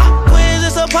 pop quiz,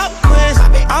 it's a pop quiz.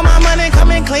 All my money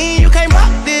coming clean, you can't rock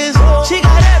this. She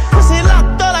got that pussy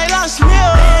locked up like Lost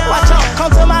Mill. Watch out, come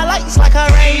to my lights like a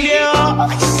reindeer.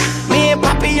 Me and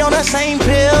Poppy on the same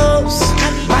pills.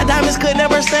 My diamonds could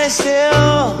never stand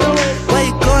still. Where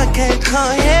you going, can't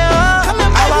come here.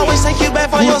 I'll always take you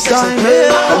back for your sex appeal.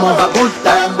 Come on, a good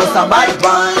time, but a bad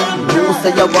one. You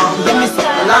say you want, give me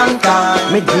something long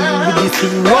time. Me deal with this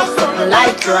thing, walk something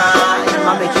like crime.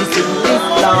 I make you sing this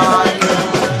line.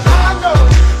 I know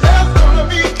there's gonna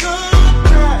be good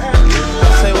times.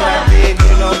 Say what I did,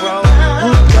 you know, bro.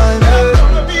 Good times,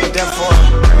 therefore.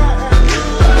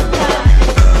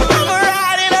 I'm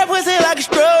riding that pussy like a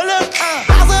stroller.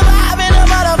 I survive in a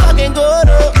motherfucking good.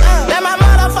 Let my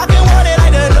motherfucking want it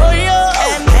like the New York.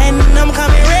 And I'm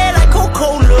coming red like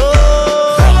Coca-Cola.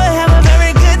 I'ma have a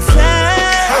very good time.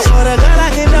 I swear to God I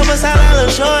can never sound a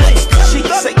little shorty. She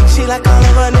say she like all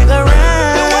of a nigga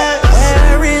rhyme.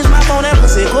 Where is my phone and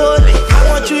pussy goldie? I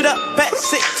want you to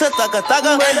pass it to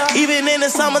thugger. Even in the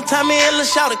summertime, me and Lil'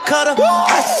 Shawty cutter.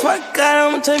 I swear to God,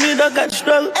 I'ma tell you, dog got the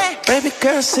struggle. Baby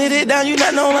girl, sit it down, you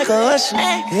not known like a usher.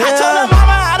 Yeah. I told her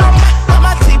mama I don't like what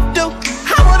my teeth do.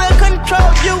 I wanna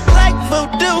control you like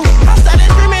voodoo. I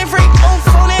started dreaming freak on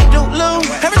phone and doodloo.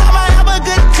 Every time I have a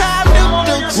good time,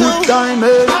 do too. Good time,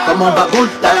 come on, a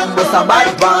good time, but a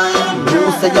bad one.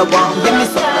 You say you want, give me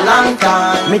something long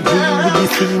time. Me deal with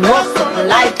this thing, walk something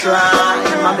like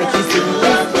crime. I make you sing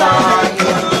this line.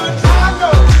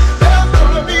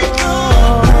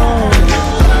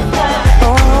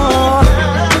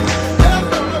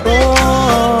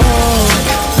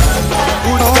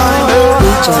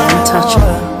 DJ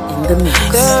Untouchable in the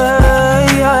mix.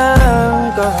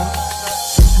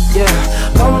 Yeah,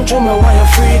 come to me while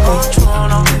you're freaking.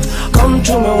 Come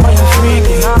to me while you're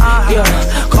freaking. Yeah,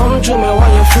 come to me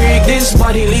while you're freaking. This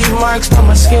body leave marks on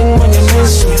my skin when you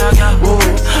miss me.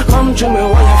 Come to me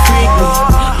while you're freaking.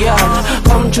 Yeah,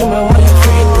 come to me while you're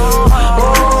freaking.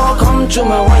 Oh, come to me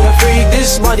while you're freaking.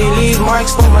 This body leave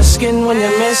marks on my skin when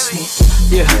you miss me.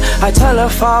 Yeah, I tell her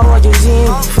forward you see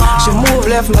me. She move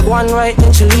left, make one right,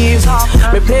 then she leave me.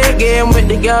 Me play a game with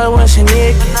the girl when she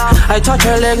naked. I touch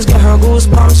her legs, get her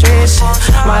goosebumps racing.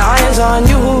 My eyes on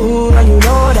you, and you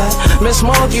know that. Me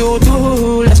smoke you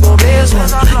too, let's go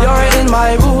basement. You're in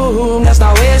my room, that's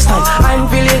not waste time. I'm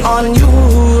feeling on you,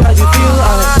 as you feel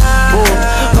on it. Oh,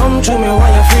 come to me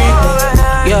while you're freaking.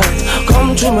 Yeah,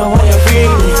 come to me while you're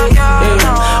freaking.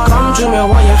 Yeah, come to me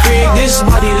while you're freaking. This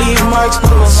body leave marks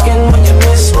on my skin when you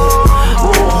miss me.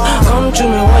 Oh, come to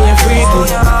me while you're freaking.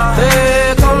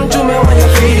 Hey, come to me while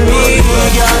you're freaking me.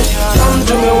 Yeah, come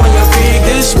to me while you're freaking.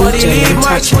 This body leave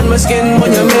marks on my skin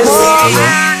when you miss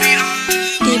me.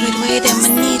 David, where them I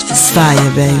need for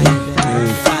Fire, baby.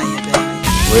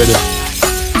 Ready?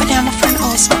 But I'm a friend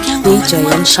also can't go DJ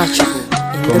Untouchable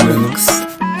in the mix.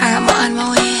 I'm on my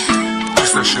way. She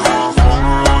said she want fun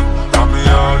run, on me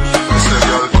hard. She said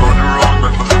y'all turn around,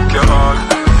 make me hook your heart.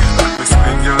 Me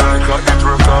spin you like a hit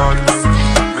record.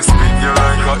 Me spin you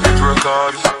like a hit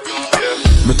record.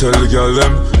 Me tell the girl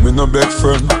them, me no beg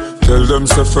friend. Tell them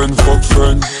say friend fuck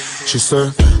friend. She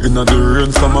say, inna the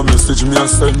rain from a message me a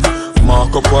send.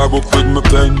 Mark up her book with me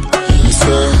pen. Me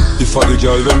say, if I the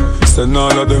girl them, send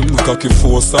all of them. Cocky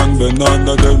force and bend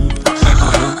under them.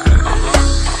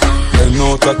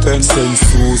 out of 10. Send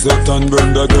Suzette and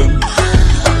Brenda then.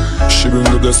 She bring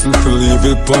the blessing to leave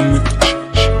it pon me.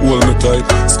 Hold me tight,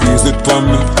 squeeze it pon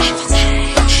me.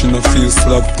 She no feel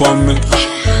slack pon me,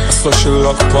 so she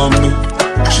lock pon me.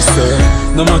 She said,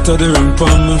 no matter the ring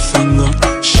pon my finger,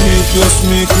 she plus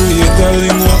me create a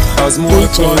lingua. As more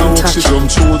fun walk, she jump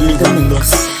through the window.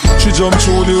 She jump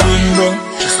through the window.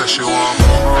 She said she want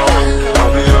come around, I'll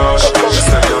be hush. She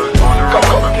said, girl, turn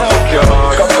around, let me fuck your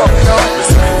heart. Miss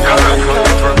me, you're like a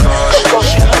different touch.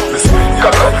 Miss me,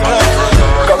 you're like a different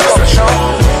touch. She said she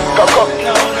want come around,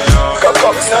 I'll be hush.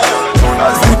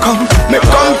 As me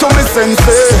come to me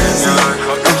senses.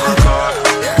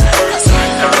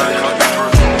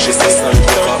 She says I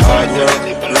took a hard work,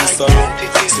 rinse her up.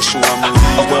 So she want me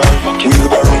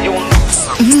wheelbarrow.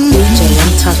 DJ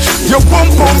Untouchable. Your pum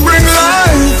pum bring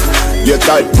life. Your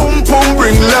tight pum pum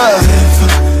bring life.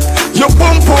 Your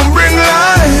pum pum bring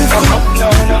life.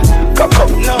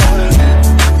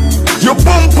 Your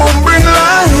pum pum bring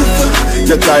life.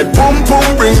 Your tight pum pum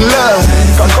bring life.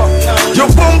 Your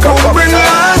pum pum bring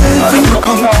life.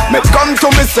 Me come to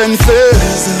me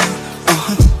senses.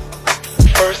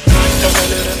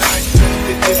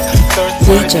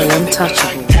 DJ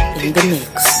Untouchable in the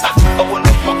mix.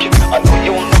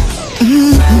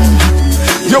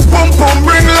 Your pum pum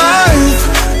bring life.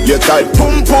 Your tight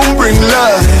pum pum bring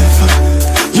life.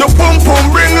 Your pum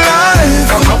pum bring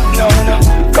life.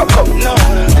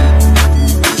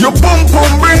 Your pum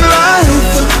pum bring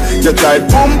life. Your tight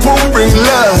pum pum bring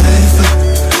life.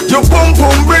 Your pum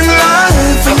pum bring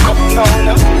life.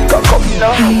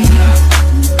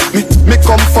 Me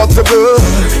comfortable.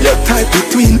 Your tight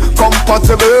between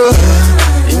compatible.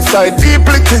 Inside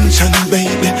deeply tension,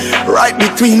 baby. Right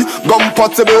between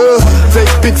compatible.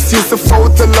 Take pics, use the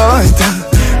photo light.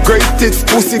 Great tits,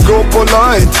 pussy go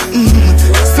polite.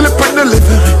 Slip in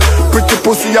delivery. Pretty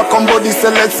pussy, I come body,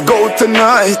 say let's go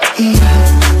tonight.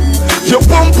 Your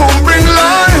pum pum bring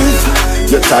life.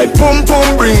 Your tight pum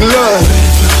pum bring life.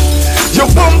 Your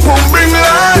pum pum bring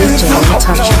life.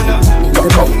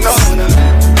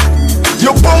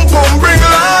 Your pum pum bring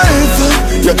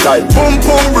life. Your tight pum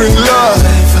pum bring life.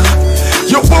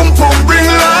 Your pum pum bring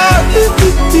life.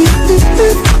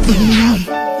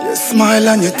 Your smile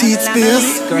and your teeth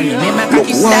space. Look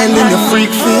wild in your freak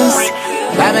face.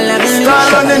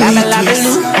 Scar on the knees.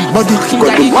 Body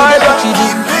got the wild and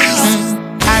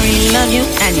I really love you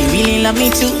and you really love me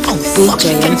too. Oh,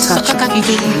 DJ Untouchable in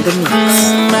the mix.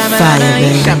 Fire,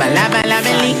 baby.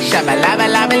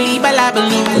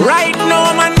 Right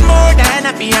now, man, more than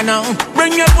a piano.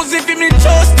 Bring your pussy for me,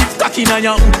 just it's cocky on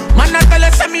you. Man, I tell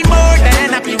us me more than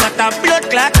happy. What a blood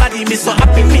clot body, me so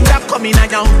happy me that coming on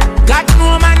you. Got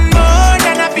no man more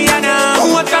than a piano.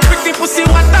 What a pretty pussy,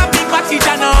 what a big body,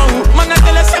 now. Man, I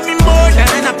tell us me more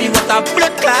than happy. What a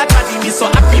blood clot body, me so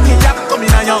happy me that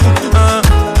coming on you.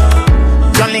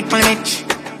 Your little bitch,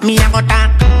 me a go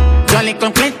talk. Your little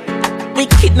clit,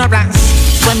 wicked no rats.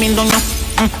 Swimming down you,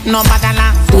 no bother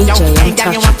laugh. Yo, hey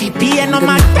girl, you want to be a no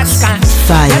man test can.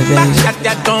 Fire, baby.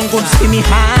 That don't good see me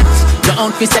heart. Your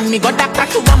own fist and me got that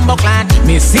to bumbo clad.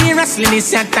 Me seriously,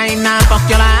 this your time now, fuck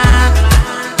your heart.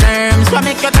 Terms what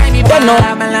make your time me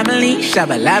blah-blah-blah-blah-lee,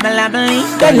 shabba-labba-labba-lee.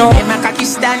 They know my cocky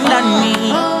stand on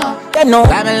me. They know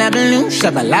blah-blah-labba-loo,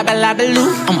 shabba-labba-labba-loo.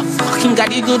 I'm a fucking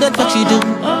god, you good at what you do.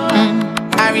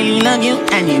 I really love you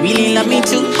and you really love me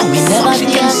too. Oh, me never she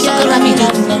can suck on me too.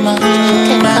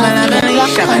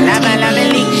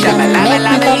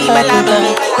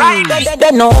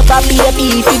 They know papi a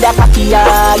beef in the cocky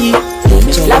eye.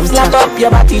 Slap up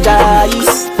your body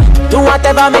guys. Do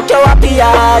whatever make you happy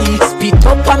eye. Spit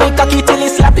up on me cocky till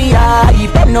it's slappy eye.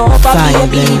 They know papi a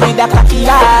beef in the cocky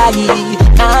eye.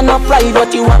 Nah no pride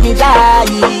but you want me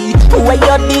die. Where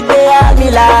you did they all me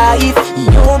life.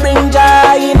 You bring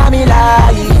joy in me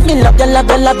life. Me love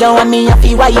you and me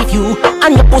happy wife you.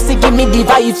 And your pussy give me the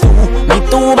vibe too. Me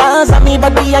two bars and me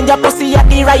body and your pussy at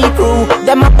the right crew.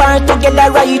 Them apart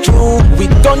together right through. We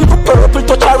done go purple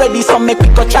touch already, so make we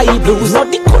go try blues.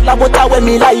 Not the color but I wear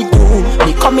me like do.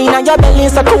 Me come in and your belly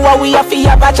so to a we have to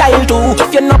have a child too.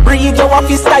 If you not breathe you have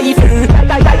to stifle.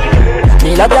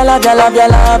 Me love you, love you, love you,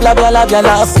 love, love you, love you,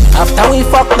 love. After we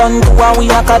fuck done, do and we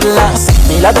a cuddle last.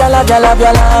 Me love you, love you, love you,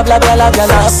 love, love you, love you,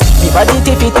 love. Me body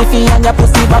tiffy tiffy and your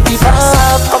pussy bappy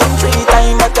fast. Come 3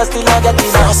 times but you still not get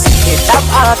enough. It tap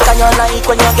hard can you like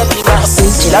when you get enough.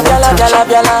 Me love you, love you, love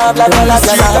you, love, love you, love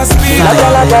you, love. Me love you,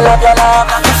 love you, love you, love.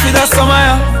 You feel that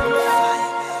summer,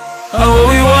 how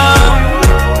we want.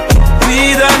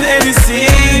 We done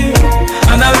anything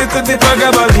and a little bit of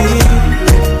gabby.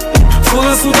 Full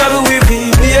suit of Louis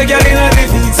V, be a girl in a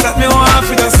living. Slap me one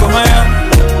for the summer.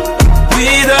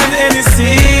 We done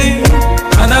anything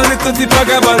and a little tip of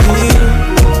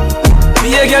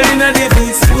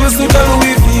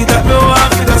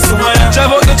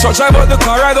Truck drive out the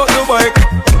car, ride out the bike.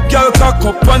 Girl cock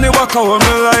up on the back of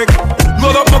me like.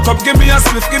 Load up my cup, give me a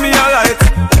spliff, give me a light.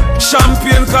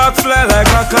 Champagne cock fly like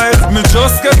a kite. Me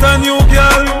just get a new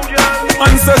girl.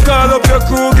 And say call up your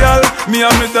crew, girl. Me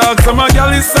and me dog, so my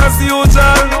girl is as usual.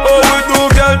 Oh, we do,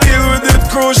 girl, deal with it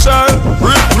crucial.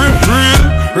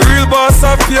 Real boss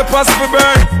of papers for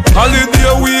burn.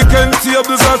 Holiday weekend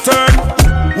tables a turn.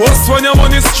 What's when your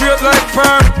money straight like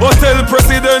perm? Hotel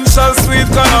presidential suite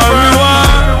confirm.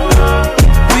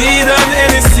 Weed and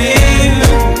anything,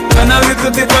 and a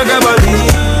little bit of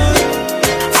gabardine.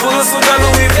 Full of suit and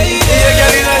Louis V. Yeah,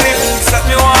 girl in a lift, let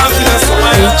me walk in a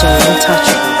smile.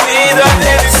 Weed and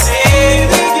anything,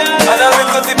 and a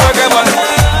little bit of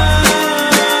gabardine.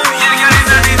 Yeah, girl in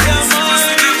a lift, full of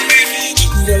suit and Louis V.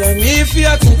 Girl, I'm here for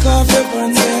you, take off your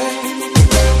pants.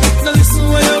 Now listen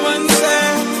what your man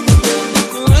say.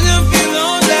 When you feel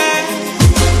lonely,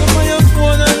 come on your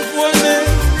phone and phone me.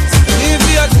 If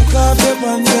you take off your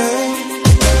pants.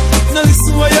 Now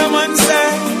listen what your man say.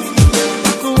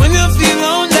 When you feel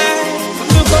lonely,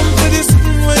 you come to this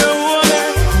where you want it.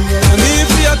 And if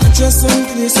you have to just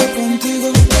someplace up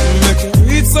Contigo, make you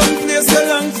reach someplace a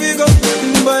long figure.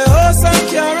 Buy a house and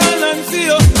car and land for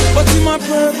you. But in my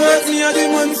pervert, me a the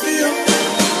man for you.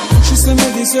 She say me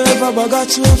deserve a bag of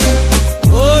trophy.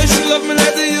 Oh, she love me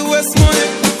like the US money.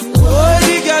 Oh,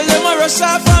 the girl them a rush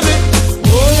off on me.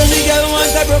 Oh, the girl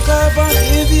want to broke off on me.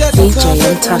 If you have to DJ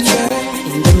Untouchable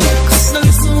in the mix. now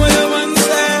listen what your man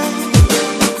say.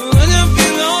 When you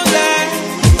feel lonely,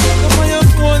 come on your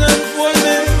phone and phone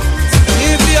me.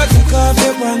 If you have to call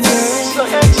your man say.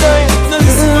 Now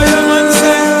listen what your man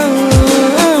say.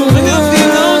 When you feel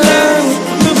lonely,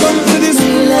 you come to this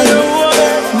room where you want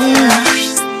it.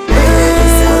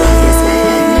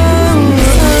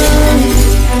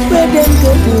 Where them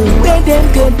go do? Where them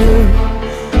go do?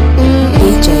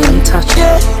 DJ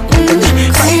Untouchable in the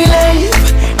mix. My life,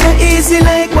 not easy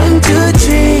like 1, 2,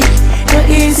 3. Not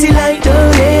easy like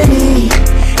don't let me.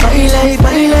 My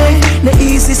life, not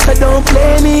easy so don't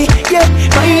play me. Yeah,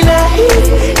 my life,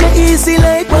 not easy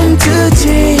like 1, 2,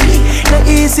 3. Not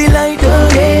easy like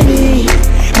don't let me.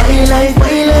 My life,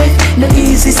 not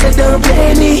easy so don't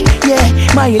play me. Yeah,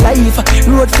 my life,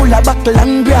 road full of buckle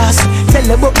and grass.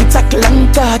 Tell about me tackle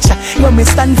and catch. You me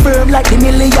stand firm like the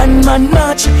 $1,000,000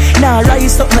 march. Now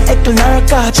rise up my echo nor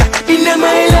catch. In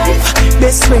my life,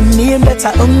 best friend name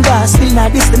better hunger. Still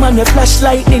not this the man with flash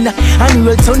lightning and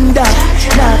roll thunder.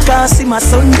 Now can't see my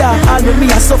thunder. All with me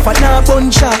I suffer now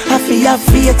bunch. I feel have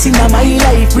faith in my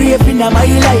life, brave in my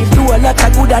life. Do a lot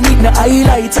of good and need no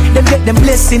highlights. Them get them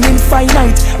blessing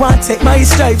infinite. Want take my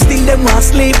stripes, still them want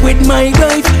sleep with my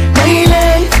wife. My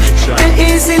life, not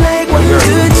easy like 1,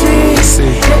 2, 3.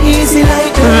 Not easy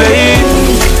like the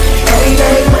lady.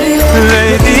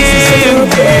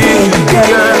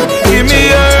 Girl, give me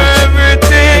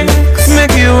everything.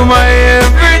 Make you my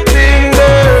everything,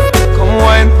 girl. Come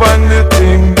wine pon the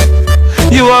thing.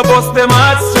 You a bust them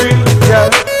heartstring, girl.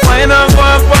 Wine and go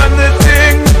up on the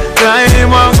thing.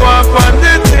 Climb and go up on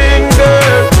the thing,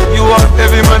 girl. You want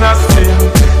every man a spin.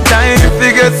 Time to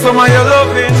get some of your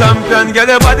loving. Champion, get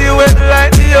your body wet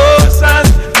like the ocean.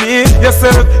 Me,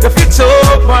 yourself, your feet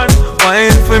open.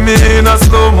 Wine for me in a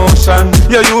slow motion.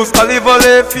 You use olive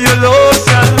oil for your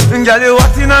lotion. Girl, you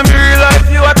what in a me real life,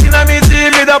 you what in a me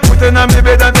dream. Me da put in a me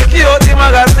bed and take you out the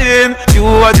magazine. You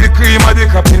are the cream of the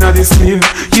cap in the sleeve.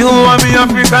 You are me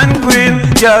African queen.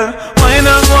 Girl, wine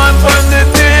and go on from the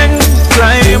thing.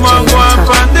 Climb and go on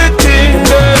from the thing,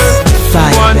 girl.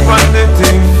 Go on from the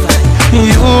thing.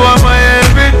 You are my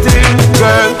everything,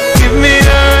 girl. Give me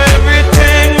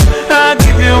everything. I'll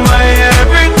give you my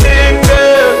everything,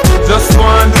 girl. Just go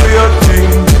and do your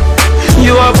thing.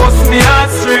 You are bust me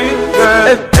heartstring,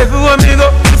 girl. Everywhere me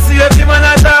go, you see every man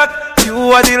attack. You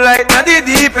are the light, not the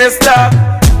deepest dark.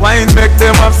 Wine make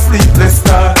them have sleepless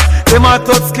talk. Them a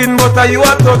touch skin, but you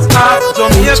a touch heart.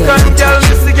 Jamaican girl,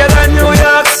 this together New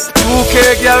York.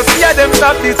 UK girl, see them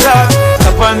top the talk.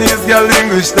 Japanese girl,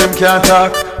 English them can't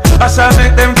talk. I shall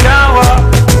make them can't walk.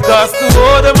 Cause to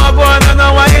hold them a bun and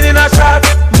a wine in a shot.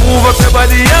 Move up your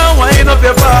body and wine up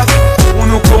your back.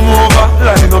 When you come over,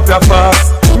 line up your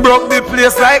fast. Broke the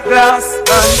place like glass.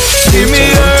 And give me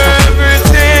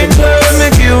everything, girl.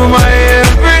 Make you my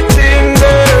everything,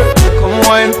 girl. Come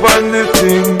wine pon the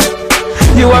thing.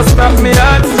 You a stop me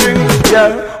heartstring,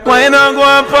 girl. Wine and go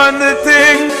up on the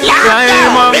thing.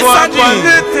 Climb and go up on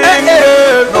the thing,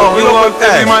 girl. You want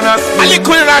every man a spin.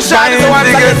 Alkaline and shot is the one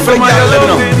that gets some of your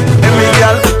loving. Every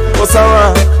girl, what's a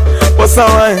wine? What's a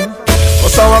wine?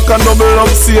 What's a wine can double up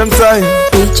same time?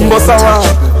 What's a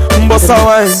wine? What's a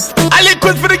wine?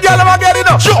 Alkaline for the girl, I'm getting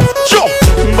up. Sure.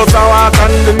 bust a walk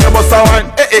and then you bust a wine.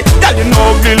 Girl, you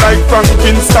know ugly like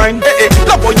Frankenstein.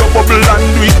 Love how you bubble and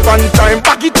do it one time.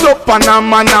 Back it up and a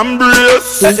man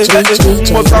embrace.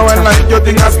 Bust a wine like you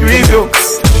think I squeeze you.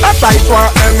 That tight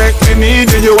one make me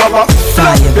need you. Have a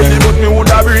fly, baby, but me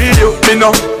woulda breathe you. Me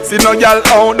no see no girl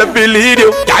out the believe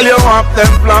you. Girl, you want them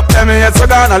flop, them heads so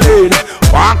gonna lead.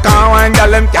 Walk on one girl,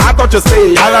 them can't touch your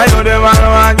stay. Girl, are you the man,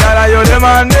 one girl, are you the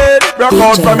man need? Broke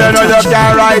out from you, know you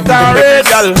can't write and read.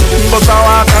 Girl, bust a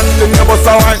walk and then you bust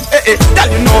a wine. Girl,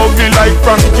 you know ugly like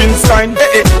Frankenstein.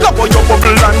 Love how you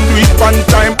bubble and do it one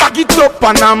time. Back it up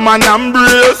and a man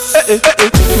embrace.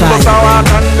 Bust a walk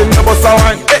and then you bust a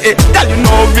wine. Girl, you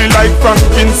know ugly like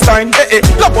Frankenstein.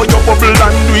 Love how you bubble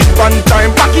and do it one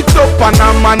time. Back it up and a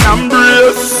man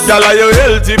embrace. Girl, are you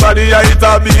healthy body? I hit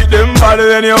a beat them body.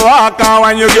 Then you walk on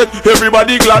when you get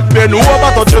everybody glad. Bend over,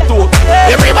 touch your toe.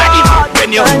 Everybody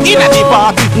when you're in a deep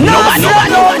party. Nobody.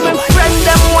 My friend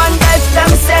them one life them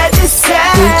said the same.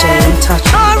 DJ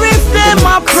Untouchable. Or if them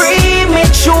are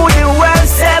premature, the world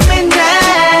said me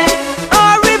name.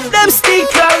 Or if them stick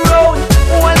around,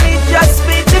 only just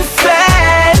be the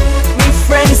fan. Me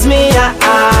friends me I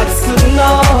ask to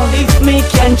know if me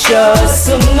can trust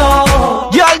to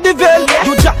know. Y'all devil,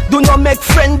 you just do not make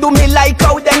friend do me like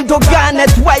how them do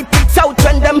garnet. Wipe it out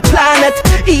when them planet.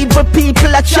 Evil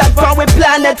people a chat for we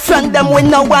planet. Friend them we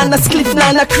no wanna split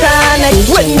nana chronic.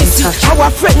 When me see our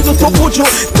friends do to buju,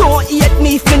 don't hate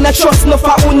me if me not trust no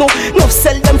for uno. No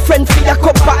sell them friend for a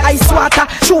cup of ice water.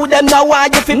 Show them now why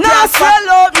you fi no sell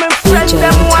out me friend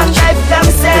them one life them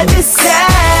say the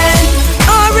same.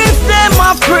 Or if them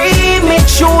are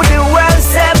premature the world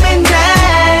say me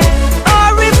name.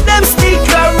 Or if them stick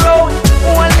around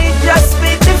only just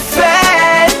be the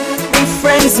fan. Me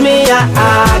friends me I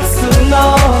ask to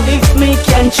know if me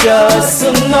can trust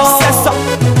to know.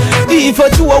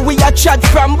 Even though we a chat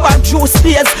from bad juice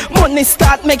days, money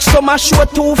start make some a show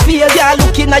two fears. Yeah,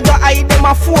 looking at your eye, them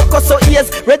a focus so ears.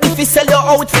 Ready fi sell you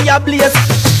out for your blaze.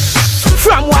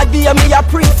 From what day me a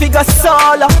prefigure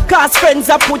solo. Cause friends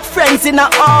I put friends in a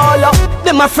all.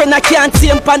 Them a friend I can't see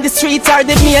him on the street or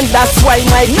the main. That's why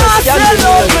my question is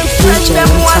my friend them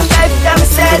one life them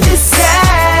say the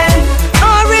same.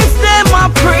 Or if them a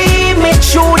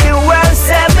premature the world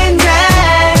say me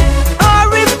name. Or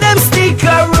if them stick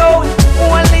around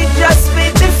only just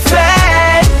be the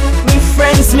fan. Me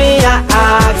friends me I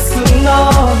ask to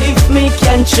know if me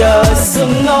can trust to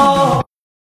know.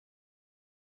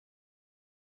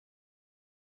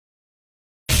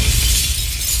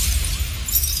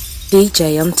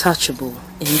 DJ Untouchable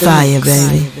in the Fire, mix.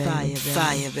 baby.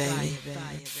 Fire, baby.